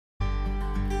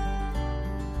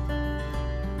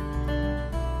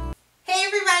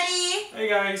Hey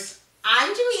guys.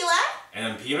 I'm Jamila. And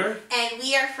I'm Peter. And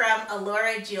we are from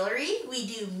Alora Jewelry. We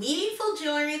do meaningful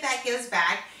jewelry that gives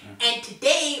back. And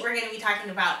today we're going to be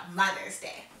talking about Mother's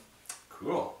Day.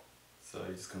 Cool. So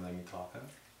you're just going to let me talk, huh?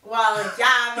 Well,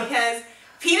 yeah, because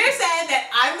Peter said that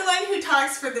I'm the one who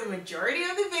talks for the majority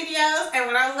of the videos. And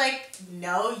when I was like,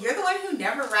 no, you're the one who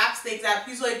never wraps things up.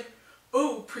 He's like,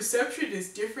 oh, perception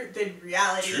is different than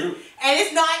reality. True. And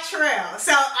it's not true.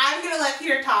 So I'm going to let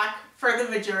Peter talk for the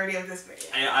majority of this video.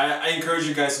 I encourage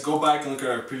you guys to go back and look at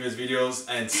our previous videos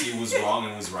and see who's wrong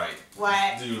and who's right.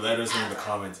 What? Do let us know in the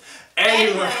comments.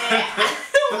 Anyway.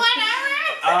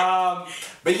 Whatever.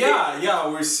 But yeah,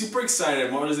 we're super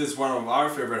excited. Mother's Day is one of our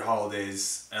favorite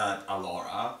holidays at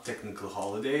Alora, technical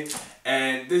holiday.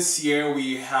 And this year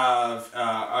we have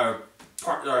our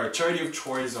charity of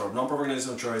choice, or non-profit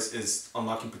organization of choice, is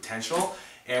Unlocking Potential.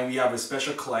 And we have a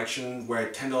special collection where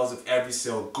 $10 of every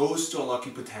sale goes to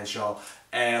Unlocking Potential,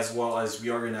 as well as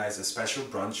we organize a special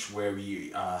brunch where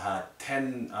we had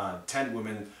 10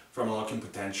 women from Unlocking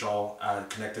Potential,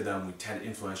 connected them with 10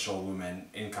 influential women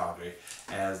in Calgary.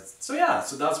 So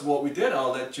that's what we did.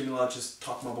 I'll let Jamila just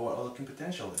talk more about what Unlocking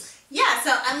Potential is. Yeah,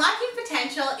 so Unlocking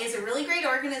Potential is a really great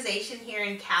organization here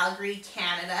in Calgary,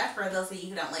 Canada, for those of you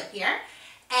who don't live here.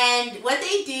 And what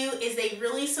they do is they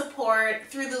really support,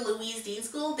 through the Louise Dean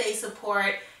School, they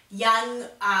support young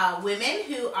women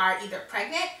who are either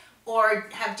pregnant or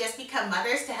have just become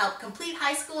mothers to help complete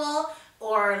high school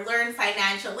or learn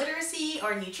financial literacy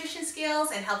or nutrition skills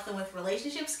and help them with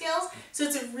relationship skills. So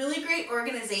it's a really great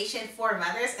organization for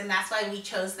mothers, and that's why we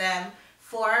chose them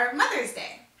for Mother's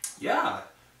Day. Yeah.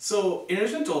 So in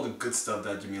addition to all the good stuff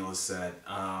that Jamila said,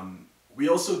 we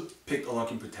also picked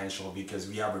Unlocking Potential because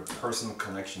we have a personal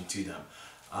connection to them.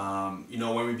 You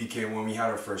know, when we had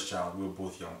our first child, we were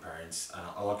both young parents.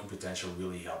 Unlocking Potential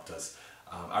really helped us.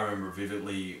 I remember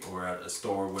vividly, we were at a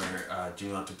store where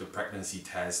Jamila took the pregnancy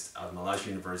test at Malaysia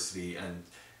University, and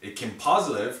it came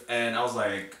positive, and I was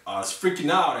like, I was freaking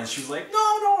out, and she was like,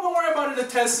 no, don't worry about it,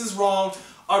 the test is wrong.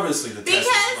 Obviously the test is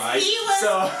right. Because he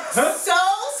was so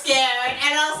scared,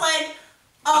 and I was like,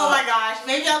 oh my gosh,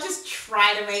 maybe I'll just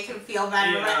try to make him feel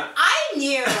better. Yeah. But I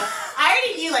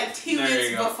already knew like 2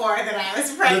 weeks before that I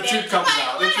was pregnant. The truth comes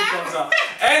out. The truth comes out.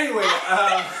 Anyway,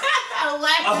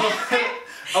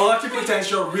 Unlocking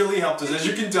Potential really helped us. As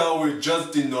you can tell, we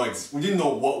just didn't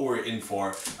know what we were in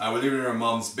for. We're living in our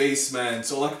mom's basement.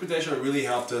 So Unlocking Potential really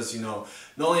helped us, you know,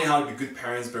 not only how to be good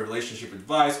parents, but relationship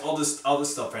advice, all this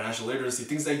stuff, financial literacy,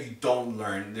 things that you don't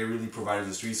learn. They really provided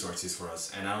us resources for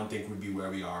us, and I don't think we'd be where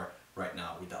we are right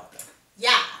now without them.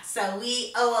 Yeah, so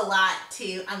we owe a lot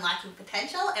to Unlocking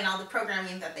Potential and all the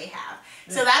programming that they have.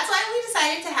 Yeah. So that's why we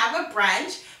decided to have a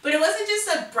brunch, but it wasn't just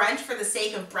a brunch for the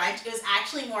sake of brunch. It was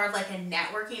actually more of like a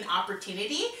networking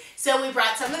opportunity. So we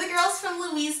brought some of the girls from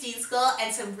Louise Dean School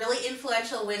and some really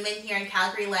influential women here in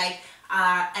Calgary, like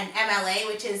an MLA,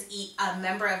 which is a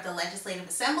member of the Legislative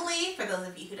Assembly, for those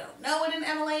of you who don't know what an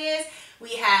MLA is.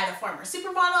 We had a former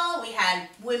supermodel, we had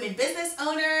women business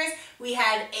owners, we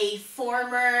had a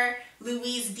former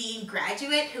Louise Dean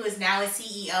graduate who is now a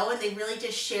CEO, and they really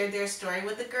just shared their story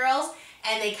with the girls,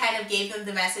 and they kind of gave them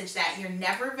the message that you're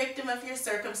never a victim of your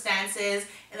circumstances,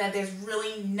 and that there's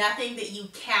really nothing that you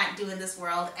can't do in this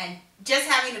world, and just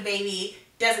having a baby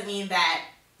doesn't mean that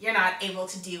you're not able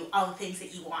to do all the things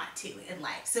that you want to in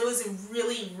life. So it was a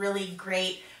really, really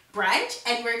great brunch,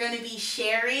 and we're going to be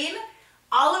sharing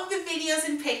all of the videos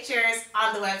and pictures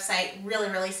on the website really,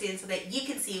 really soon so that you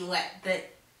can see what the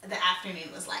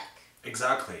afternoon was like.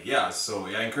 Exactly, yeah. So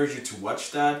I encourage you to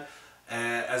watch that.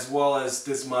 As well as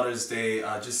this Mother's Day,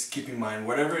 just keep in mind,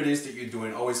 whatever it is that you're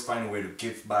doing, always find a way to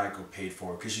give back or pay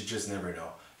for, because you just never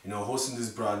know. You know, hosting this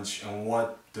brunch and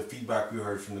what the feedback we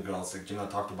heard from the girls, like Gina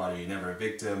talked about, you're never a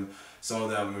victim. Some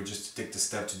of them were just to take the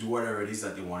step to do whatever it is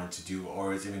that they wanted to do,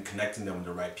 or it's even connecting them with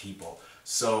the right people.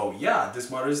 So yeah, this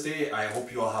Mother's Day, I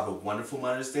hope you all have a wonderful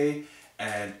Mother's Day,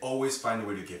 and always find a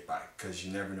way to give back, because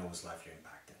you never know whose life you're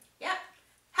impacting. Yep.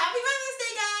 Happy Mother's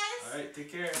Day, guys! Alright,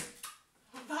 take care.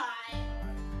 Bye.